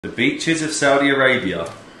The beaches of Saudi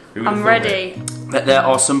Arabia. I'm ready. That there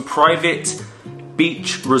are some private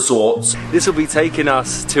beach resorts. This will be taking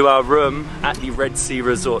us to our room at the Red Sea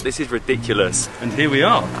Resort. This is ridiculous. And here we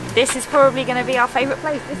are. This is probably going to be our favourite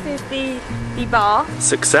place. This is the bar.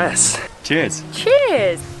 Success. Cheers.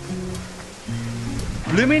 Cheers.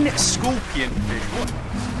 Blooming scorpion fish. What?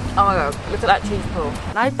 Oh my god, look at that cheese pool.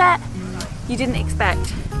 And I bet you didn't expect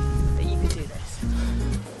that you could do this.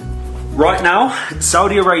 Right now,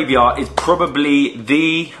 Saudi Arabia is probably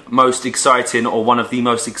the most exciting, or one of the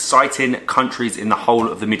most exciting countries in the whole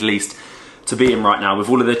of the Middle East to be in right now. With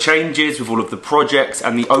all of the changes, with all of the projects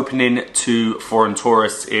and the opening to foreign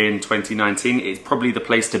tourists in 2019, it's probably the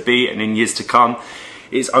place to be, and in years to come,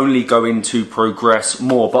 it's only going to progress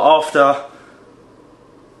more. But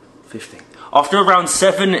after around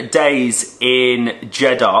 7 days in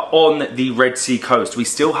Jeddah on the Red Sea coast, we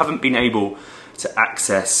still haven't been able to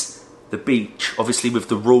access the beach. Obviously with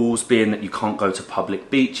the rules being that you can't go to public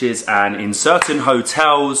beaches, and in certain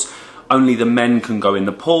hotels only the men can go in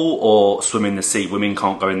the pool or swim in the sea. Women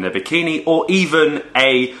can't go in their bikini or even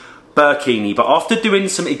a burkini. But after doing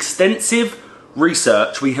some extensive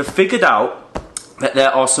research, we have figured out that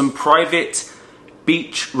there are some private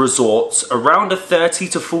beach resorts around a 30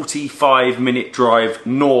 to 45 minute drive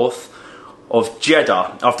north of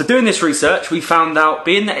Jeddah. After doing this research, we found out,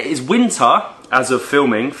 being that it is winter as of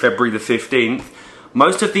filming, February the 15th,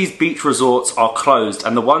 most of these beach resorts are closed,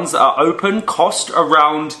 and the ones that are open cost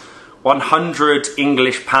around 100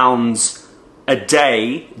 English pounds a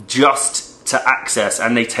day just to access,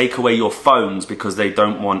 and they take away your phones because they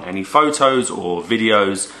don't want any photos or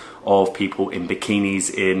videos of people in bikinis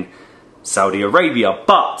in Saudi Arabia.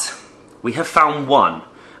 But we have found one,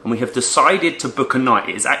 and we have decided to book a night.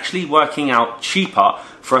 It is actually working out cheaper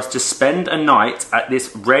for us to spend a night at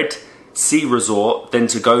this Red Sea Resort than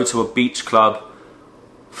to go to a beach club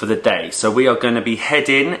for the day. So we are going to be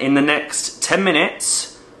heading in the next 10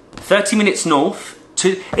 minutes, 30 minutes north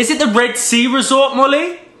to... Is it the Red Sea Resort,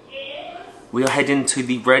 Molly? Yeah. We are heading to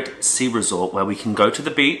the Red Sea Resort, where we can go to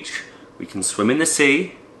the beach, we can swim in the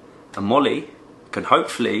sea, and Molly can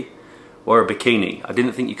hopefully wear a bikini. I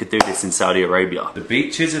didn't think you could do this in Saudi Arabia. The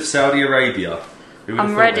beaches of Saudi Arabia.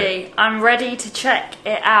 I'm ready. I'm ready to check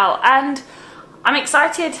it out. And I'm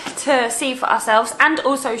excited to see for ourselves and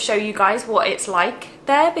also show you guys what it's like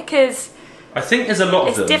there, because I think there's a lot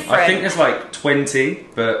of them. Different. I think there's like 20,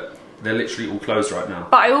 but they're literally all closed right now.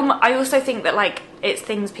 But I also think that like it's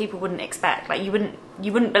things people wouldn't expect. Like you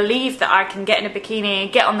wouldn't believe that I can get in a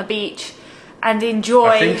bikini, get on the beach, and enjoy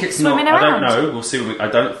I think it's swimming not. around. I don't know. We'll see. I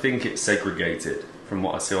don't think it's segregated from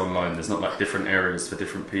what I see online. There's not like different areas for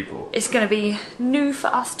different people. It's going to be new for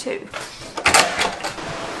us too.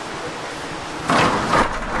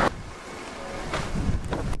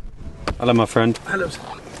 Hello, my friend. Hello.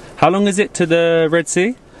 How long is it to the Red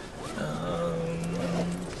Sea?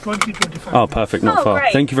 20-25. Oh, perfect, not far.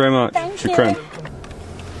 Great. Thank you very much. Thank Shukran. you.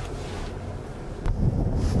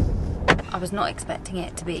 I was not expecting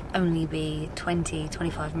it to only be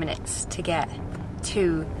 20-25 minutes to get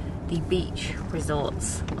to the beach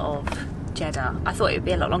resorts of Jeddah. I thought it would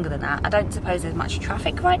be a lot longer than that. I don't suppose there's much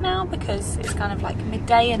traffic right now because it's kind of like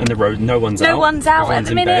midday and the road, no one's out. No one's out at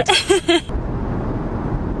the minute.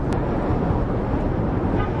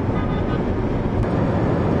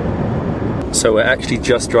 So we're actually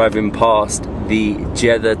just driving past the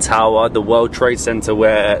Jeddah Tower, the World Trade Center,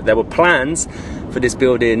 where there were plans for this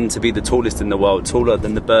building to be the tallest in the world, taller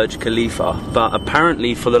than the Burj Khalifa. But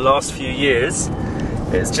apparently for the last few years,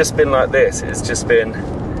 it's just been like this. It's just been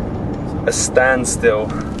a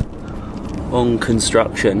standstill on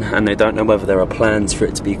construction, and they don't know whether there are plans for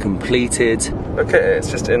it to be completed. Look at it,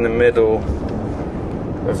 it's just in the middle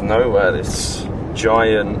of nowhere, this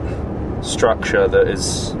giant structure that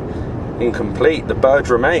is incomplete. The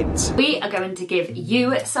Burj remains. We are going to give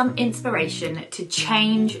you some inspiration to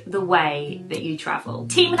change the way that you travel.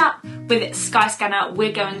 Teaming up with Skyscanner,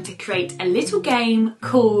 we're going to create a little game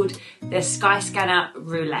called the Skyscanner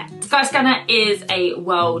Roulette. Skyscanner is a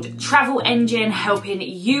world travel engine helping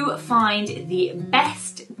you find the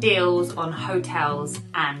best deals on hotels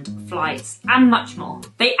and flights and much more.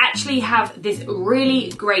 They actually have this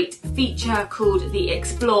really great feature called the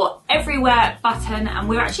Explore Everywhere button, and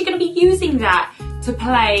we're actually going to be using that to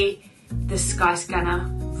play the Skyscanner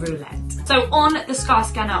Roulette. So on the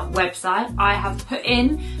Skyscanner website, I have put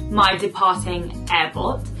in my departing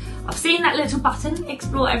airport. I've seen that little button,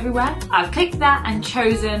 Explore Everywhere. I've clicked that and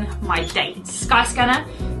chosen my date. Skyscanner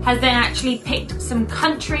has then actually picked some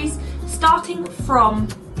countries starting from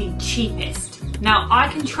the cheapest. Now I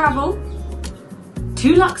can travel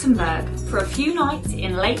to Luxembourg for a few nights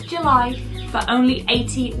in late July for only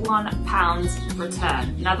 £81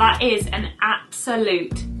 return. Now that is an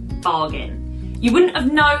absolute bargain. You wouldn't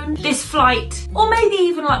have known this flight, or maybe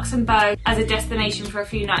even Luxembourg, as a destination for a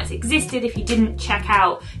few nights existed if you didn't check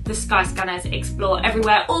out the Skyscanner's Explore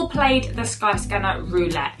Everywhere or played the Skyscanner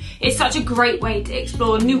Roulette. It's such a great way to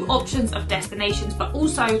explore new options of destinations, but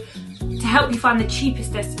also to help you find the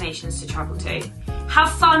cheapest destinations to travel to.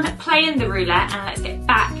 Have fun playing the roulette, and let's get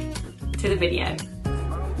back to the video.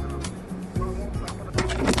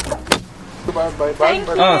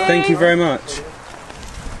 Thank you very much.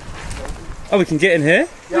 Oh, we can get in here?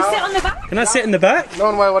 We sit on the back? Can I sit in the back? No,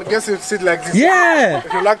 I guess you sit like this. Yeah!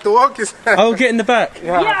 If you like to walk, I'll get in the back.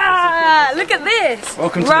 Yeah, look at this.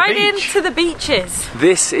 Welcome to right the beach. into the beaches.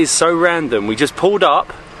 This is so random. We just pulled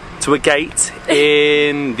up to a gate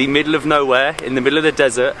in the middle of nowhere, in the middle of the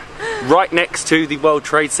desert, right next to the World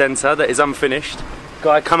Trade Center that is unfinished.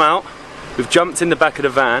 Guy, come out. We've jumped in the back of the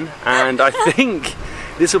van, and I think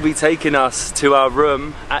this will be taking us to our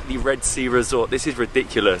room at the Red Sea Resort. This is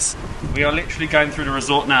ridiculous. We are literally going through the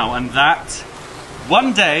resort now, and that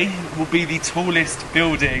one day will be the tallest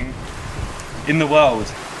building in the world.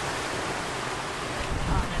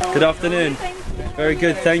 Good afternoon. Very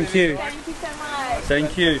good, thank you. Thank you so much.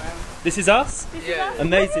 Thank you. This is us? Yeah.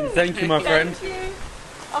 Amazing, thank you, my friend. Thank you.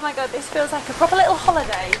 Oh my god, this feels like a proper little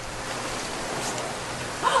holiday.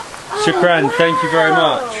 Shukran, thank you very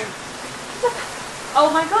much. Oh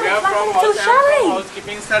my god, We are it's like from a little chalet.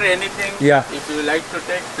 housekeeping, sir. Anything? Yeah. If you like to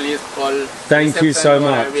take, please call. Thank you so reception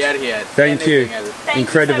or much. We are here. Thank you. Anything else? Thank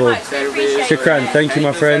Incredible. You so much. We appreciate Shukran, it. thank you,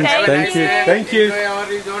 my friend. Have a Thank nice you. day. Thank you. Enjoy our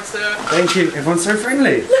resort, sir. Thank you. Everyone's so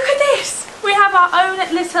friendly. Look at this. We have our own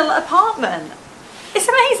little apartment. It's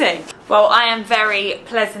amazing. Well, I am very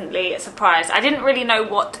pleasantly surprised. I didn't really know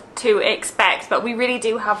what to expect, but we really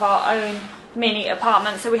do have our own mini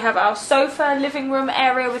apartment. So we have our sofa, living room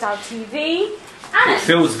area with our TV. And It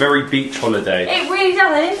feels very beach holiday. it really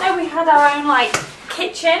does. I didn't know we had our own like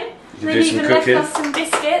kitchen. You They've do some even cooking? left us some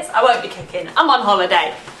biscuits. I won't be cooking. I'm on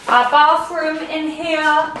holiday. Our bathroom in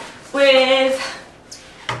here with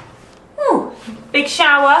big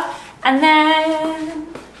shower, and then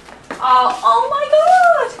oh my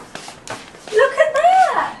god! Look at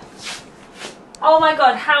that! Oh my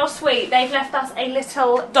god, how sweet! They've left us a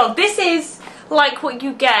little dog. This is like what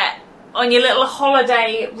you get on your little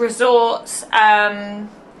holiday resorts.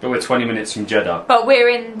 But we're 20 minutes from Jeddah. But we're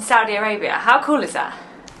in Saudi Arabia. How cool is that?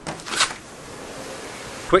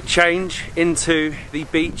 Quick change into the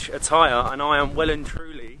beach attire, and I am well and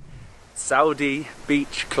truly Saudi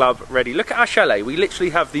Beach Club ready. Look at our chalet. We literally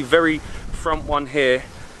have the very front one here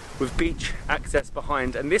with beach access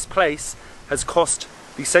behind, and this place has cost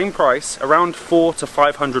the same price, around 400 to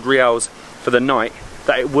 500 riyals for the night,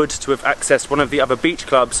 that it would to have accessed one of the other beach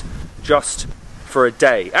clubs just for a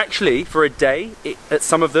day. Actually, for a day, at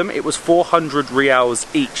some of them, it was 400 riyals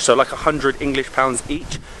each, so like 100 English pounds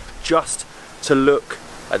each, just to look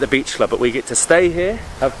at the beach club. But we get to stay here,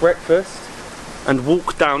 have breakfast, and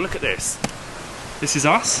walk down. Look at this. This is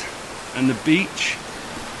us, and the beach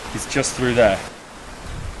is just through there.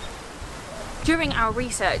 During our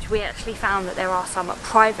research, we actually found that there are some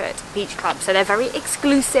private beach clubs, so they're very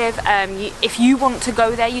exclusive. If you want to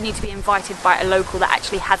go there, you need to be invited by a local that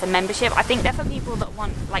actually has a membership. I think they're for people that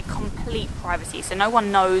want like complete privacy, so no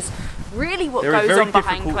one knows really what They're a goes very on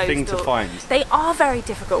behind difficult closed thing to doors. find. They are very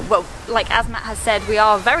difficult. Well, like as Matt has said, we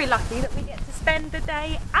are very lucky that we get to spend the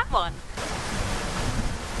day at one.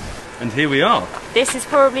 And here we are. This is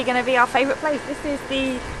probably going to be our favourite place. This is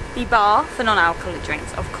the bar for non-alcoholic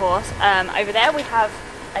drinks, of course. Over there we have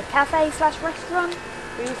a cafe slash restaurant.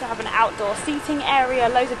 We also have an outdoor seating area,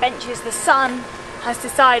 loads of benches. The sun has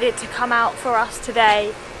decided to come out for us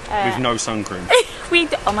today. With no sun cream.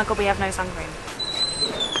 Oh my god, we have no sun cream.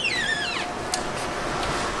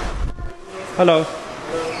 Hello.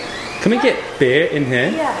 Can we get beer in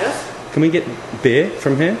here? Yeah. Can we get beer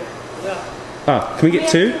from here? Ah, can we get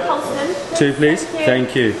two? Constant. Two, please.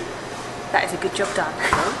 Thank you. That is a good job done.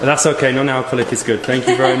 That's okay, non-alcoholic is good. Thank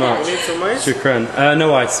you very much. Shukran.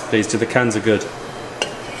 No ice, please. The cans are good.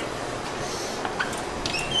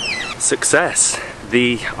 Success.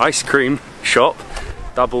 The ice cream shop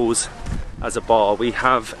doubles as a bar. We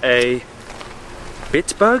have a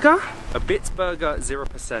Bitburger? A Bitburger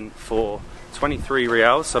 0% for 23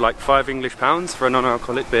 riyals, so like 5 English pounds for a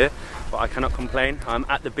non-alcoholic beer. But I cannot complain. I'm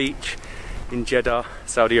at the beach in Jeddah,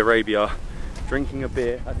 Saudi Arabia, drinking a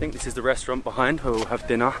beer. I think this is the restaurant behind where we'll have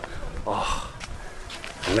dinner. Oh,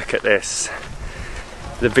 look at this.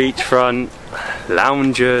 The beachfront,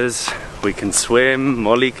 loungers, we can swim,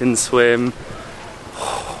 Molly can swim.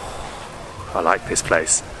 Oh, I like this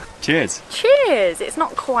place. Cheers. Cheers! It's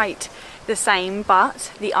not quite the the same,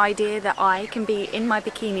 but the idea that I can be in my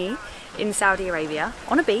bikini in Saudi Arabia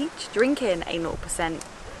on a beach drinking a 0%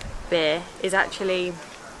 beer is actually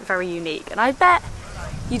very unique, and I bet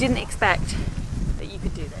you didn't expect that you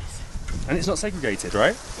could do this. And it's not segregated,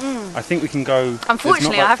 right? I think we can go...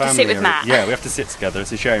 Unfortunately, I have to sit with Matt. Yeah, we have to sit together,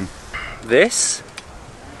 it's a shame. This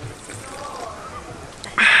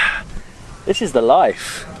is the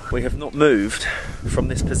life. We have not moved from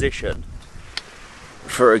this position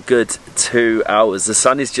for a good 2 hours. The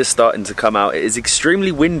sun is just starting to come out. It is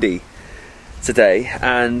extremely windy today,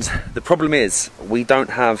 and the problem is we don't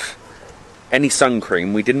have any sun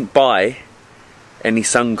cream. We didn't buy any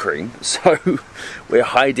sun cream, so we're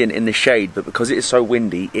hiding in the shade, but because it is so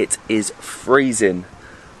windy, it is freezing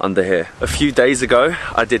under here. A few days ago,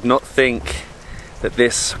 I did not think that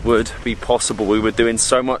this would be possible. We were doing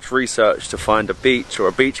so much research to find a beach or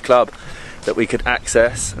a beach club that we could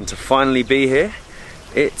access, and to finally be here,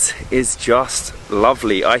 it is just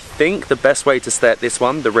lovely. I think the best way to stay at this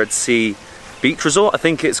one, the Red Sea Beach Resort, I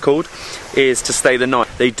think it's called, is to stay the night.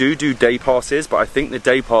 They do day passes, but I think the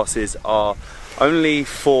day passes are only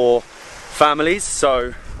for families,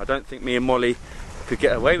 so I don't think me and Molly could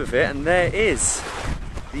get away with it. And there is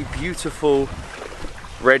the beautiful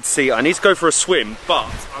Red Sea. I need to go for a swim, but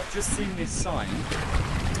I've just seen this sign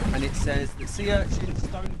and it says that sea urchins,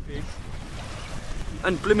 stonefish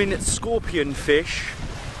and blooming scorpion fish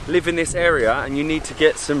live in this area, and you need to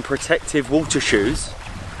get some protective water shoes,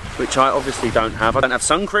 which I obviously don't have. I don't have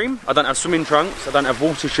sun cream, I don't have swimming trunks, I don't have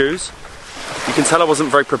water shoes. You can tell I wasn't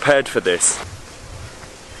very prepared for this.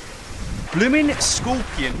 Blooming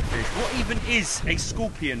scorpion fish. What even is a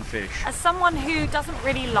scorpion fish? As someone who doesn't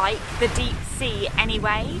really like the deep sea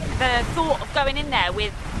anyway, the thought of going in there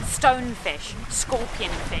with stonefish,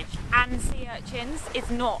 scorpion fish and sea urchins is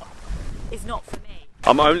not for me.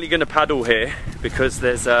 I'm only going to paddle here because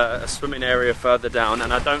there's a swimming area further down,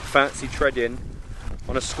 and I don't fancy treading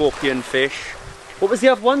on a scorpion fish. What was the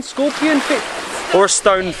other one? Scorpion fish? Or a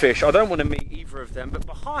stonefish. I don't want to meet either of them. But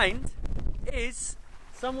behind is,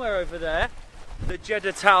 somewhere over there, the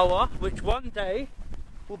Jeddah Tower, which one day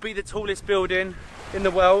will be the tallest building in the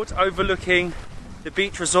world, overlooking the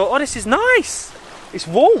beach resort. Oh, this is nice. It's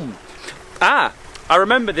warm. Ah, I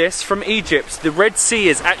remember this from Egypt. The Red Sea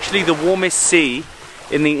is actually the warmest sea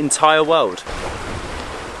in the entire world.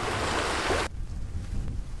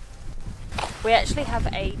 We actually have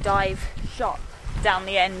a dive shop down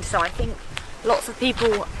the end, so I think lots of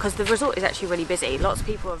people, because the resort is actually really busy, lots of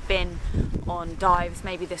people have been on dives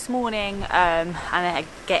maybe this morning and are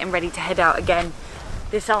getting ready to head out again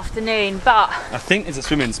this afternoon. But I think there's a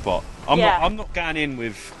swimming spot. I'm not going in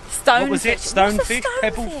with stonefish. What was it? Stonefish?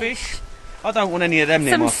 Pebblefish? I don't want any of them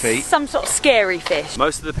near my feet. Some sort of scary fish.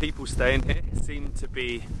 Most of the people staying here seem to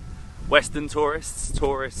be Western tourists,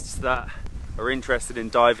 tourists that are interested in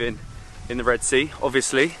diving in the Red Sea.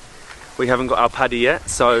 Obviously, we haven't got our paddy yet,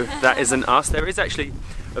 so that isn't us. There is actually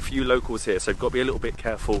a few locals here, so you've got to be a little bit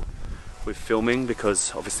careful with filming,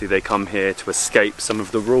 because obviously they come here to escape some of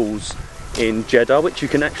the rules in Jeddah, which you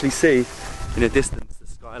can actually see in a distance, the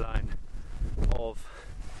skyline of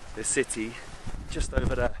the city just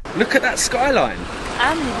over there. Look at that skyline!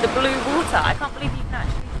 And the blue water. I can't believe you can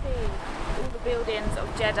actually see all the buildings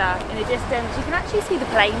of Jeddah in the distance. You can actually see the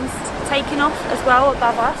planes taking off as well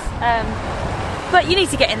above us. But you need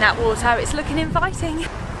to get in that water, it's looking inviting.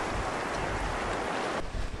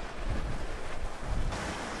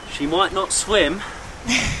 She might not swim,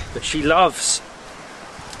 but she loves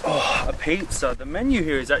a pizza. The menu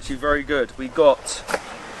here is actually very good. We got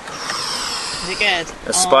Is it good?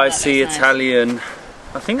 a spicy Italian,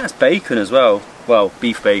 I think that's bacon as well. Well,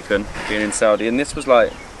 beef bacon, being in Saudi. And this was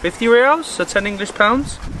like 50 reals, so 10 English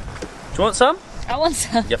pounds. Do you want some? I want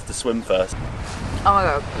some. You have to swim first. Oh my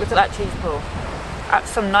god, look at that cheese pool.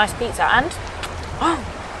 That's some nice pizza, and oh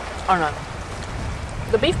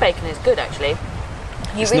no, the beef bacon is good actually.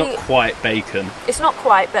 It's not quite bacon. It's not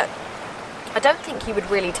quite, but I don't think you would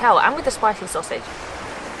really tell. And with the spicy sausage.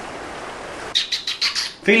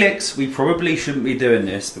 Felix, we probably shouldn't be doing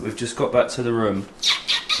this, but we've just got back to the room,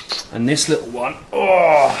 and this little one,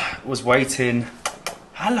 was waiting.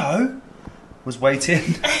 Hello, was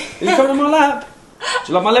waiting. Are you coming on my lap?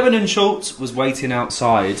 Do you like my Lebanon shorts? Was waiting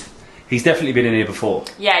outside. He's definitely been in here before.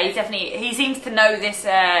 Yeah, he seems to know this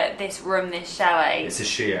this room, this chalet. It's a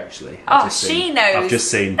she actually. She knows. I've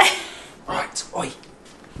just seen. Right, oi.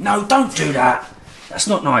 No, don't do that. That's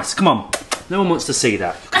not nice. Come on. No one wants to see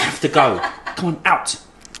that. You have to go. Come on, out.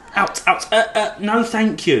 Out, out. No,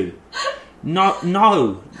 thank you. No.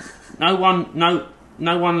 No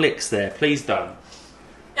one licks there. Please don't.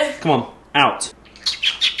 Come on, out.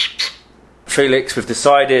 Felix, we've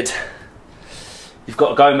decided You've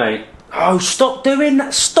got to go, mate. Oh, stop doing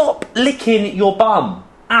that. Stop licking your bum.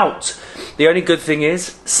 Out. The only good thing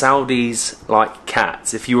is, Saudis like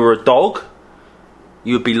cats. If you were a dog,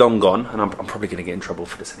 you would be long gone. And I'm probably going to get in trouble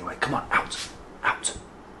for this anyway. Come on, out. Out.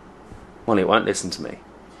 Molly, it won't listen to me.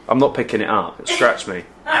 I'm not picking it up. It'll scratch me.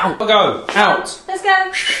 Out. Go. Out. Let's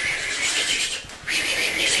go.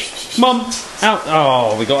 Mum. Out.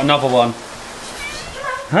 Oh, we got another one.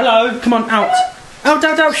 Hello. Come on, out. Out,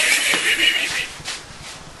 out, out.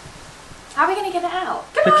 How are we going to get it out?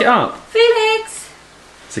 Come Pick on. it up. Felix.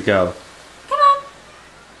 It's a girl. Come on.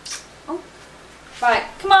 Oh. Right,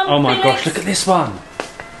 come on. Oh my Felix. gosh, look at this one.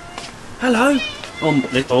 Hello.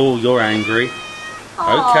 Oh, you're angry.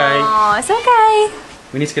 Oh, it's okay.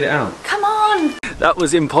 We need to get it out. Come on. That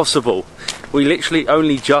was impossible. We literally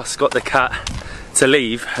only just got the cat to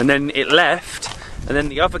leave, and then it left, and then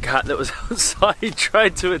the other cat that was outside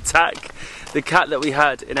tried to attack the cat that we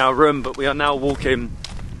had in our room, but we are now walking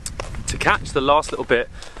to catch the last little bit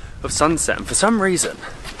of sunset, and for some reason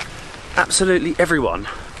absolutely everyone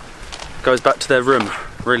goes back to their room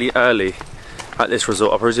really early at this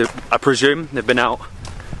resort. I presume they've been out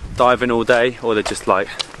diving all day, or they're just like,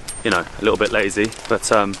 you know, a little bit lazy,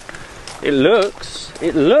 but it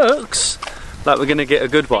looks like we're gonna get a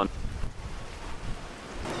good one.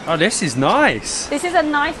 Oh, this is nice. This is a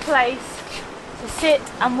nice place to sit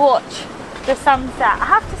and watch the sunset. I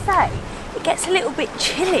have to say, it gets a little bit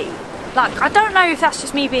chilly. Like, I don't know if that's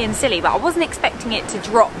just me being silly, but I wasn't expecting it to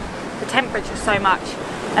drop the temperature so much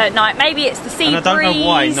at night. Maybe it's the sea breeze. And I don't know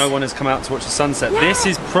why no one has come out to watch the sunset. Yeah, this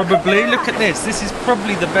is probably, look at this is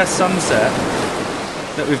probably the best sunset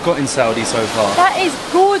that we've got in Saudi so far. That is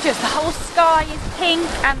gorgeous. The whole sky is pink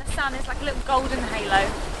and the sun is like a little golden halo.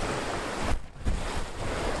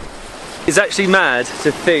 It's actually mad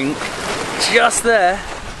to think, just there,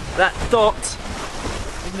 that dot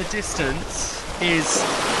in the distance is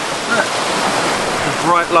the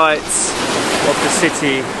bright lights of the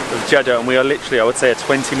city of Jeddah, and we are literally, I would say, a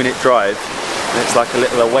 20-minute drive, and it's like a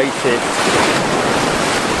little awaited.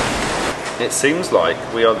 It seems like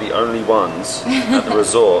we are the only ones at the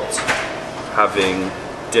resort having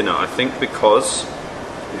dinner. I think because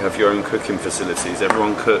you have your own cooking facilities,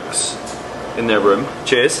 everyone cooks in their room.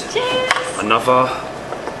 Cheers. Cheers. Another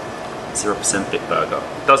 0% Big Burger.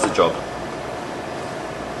 Does the job.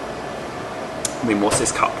 I mean, what's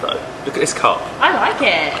this cup though? Look at this cup. I like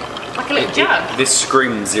it. Like a little jug. This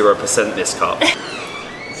screams 0% this cup.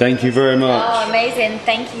 Thank you very much. Oh, amazing.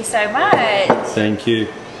 Thank you so much. Thank you.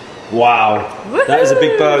 Wow. That is a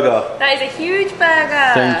big burger. That is a huge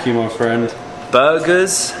burger. Thank you, my friend.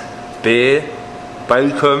 Burgers, beer,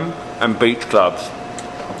 bacon, and beach clubs.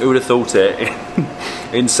 Who would have thought it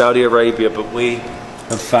in Saudi Arabia, but we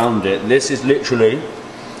have found it. This is literally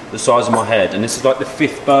the size of my head, and this is like the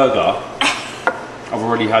 5th burger I've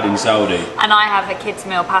already had in Saudi. And I have a kids'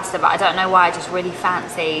 meal pasta, but I don't know why I just really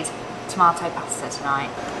fancied tomato pasta tonight.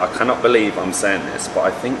 I cannot believe I'm saying this, but I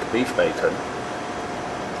think beef bacon,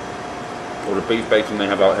 or the beef bacon they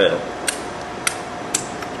have out here,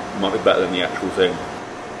 might be better than the actual thing.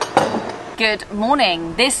 Good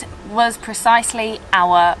morning. This was precisely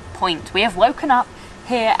our point. We have woken up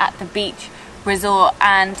here at the beach resort,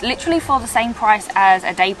 and literally for the same price as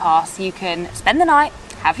a day pass, you can spend the night,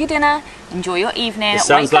 have your dinner, enjoy your evening. It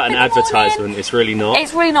sounds like an advertisement. Morning. It's really not.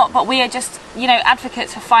 It's really not, but we are just, you know,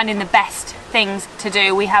 advocates for finding the best things to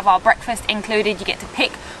do. We have our breakfast included. You get to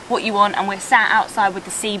pick what you want, and we're sat outside with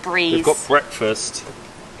the sea breeze. We've got breakfast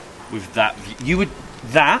with that. You would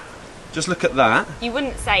that. Just look at that. You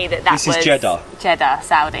wouldn't say that This was is Jeddah. Jeddah,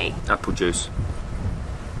 Saudi. Apple juice.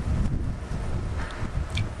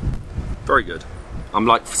 Very good. I'm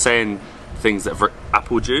like saying things that are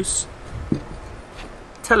apple juice.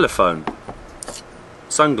 Telephone.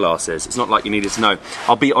 Sunglasses. It's not like you needed to know.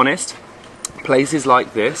 I'll be honest, places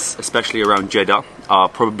like this, especially around Jeddah, are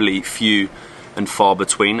probably few and far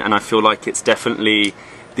between, and I feel like it's definitely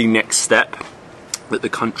the next step that the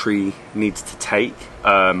country needs to take.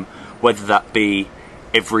 Whether that be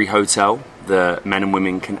every hotel, the men and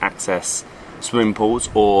women can access swimming pools,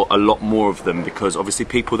 or a lot more of them, because obviously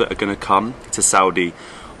people that are going to come to Saudi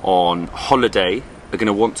on holiday are going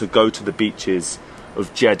to want to go to the beaches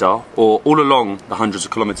of Jeddah, or all along the hundreds of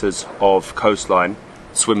kilometers of coastline,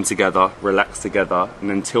 swim together, relax together, and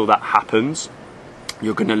until that happens,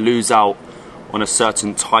 you're going to lose out on a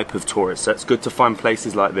certain type of tourist. So it's good to find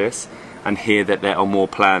places like this and hear that there are more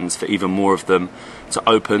plans for even more of them to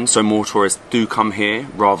open, so more tourists do come here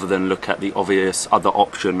rather than look at the obvious other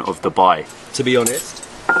option of Dubai. To be honest,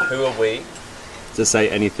 who are we to say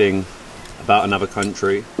anything about another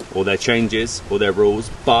country or their changes or their rules?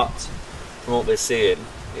 But from what we're seeing,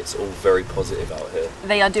 it's all very positive out here.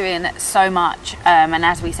 They are doing so much, and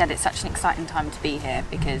as we said, it's such an exciting time to be here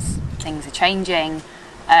because things are changing.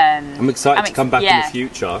 I'm excited to come back in the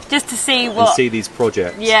future just to see and see these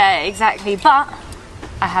projects. Yeah, exactly. But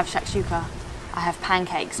I have shakshuka, I have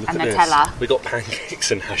pancakes and Nutella. We got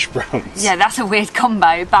pancakes and hash browns. Yeah, that's a weird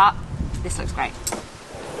combo, but this looks great.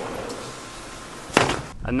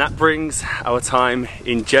 And that brings our time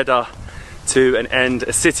in Jeddah to an end.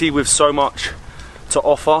 A city with so much to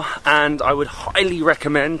offer, and I would highly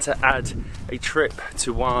recommend to add a trip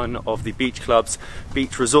to one of the beach clubs,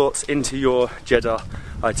 beach resorts into your Jeddah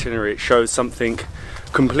itinerary. It shows something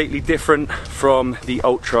completely different from the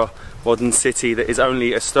ultra modern city that is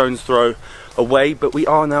only a stone's throw away, but we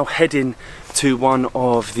are now heading to one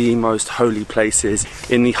of the most holy places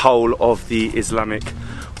in the whole of the Islamic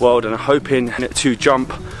world, and I'm hoping to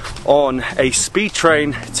jump on a speed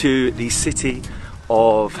train to the city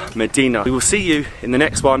of Medina. We will see you in the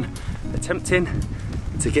next one, attempting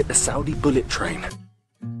to get the Saudi bullet train.